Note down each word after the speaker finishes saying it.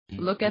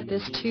Look at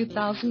this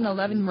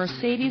 2011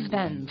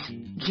 Mercedes-Benz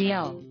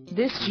GL.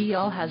 This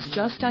GL has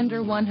just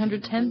under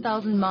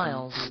 110,000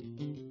 miles.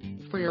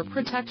 For your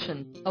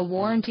protection, a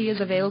warranty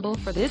is available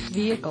for this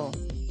vehicle.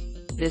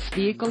 This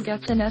vehicle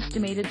gets an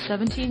estimated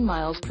 17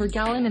 miles per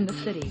gallon in the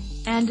city,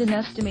 and an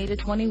estimated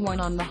 21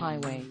 on the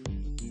highway.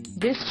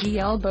 This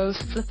GL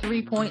boasts a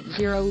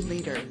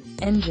 3.0-liter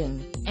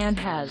engine, and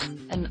has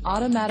an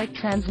automatic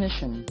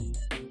transmission.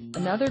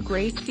 Another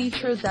great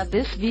feature is that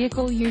this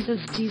vehicle uses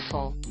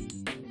diesel.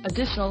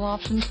 Additional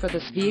options for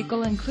this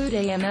vehicle include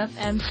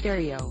AM/FM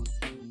stereo.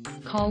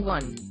 Call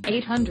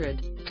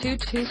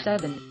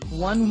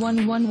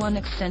 1-800-227-1111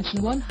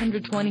 extension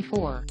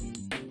 124.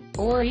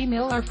 Or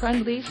email our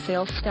friendly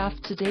sales staff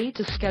today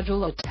to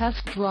schedule a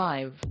test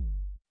drive.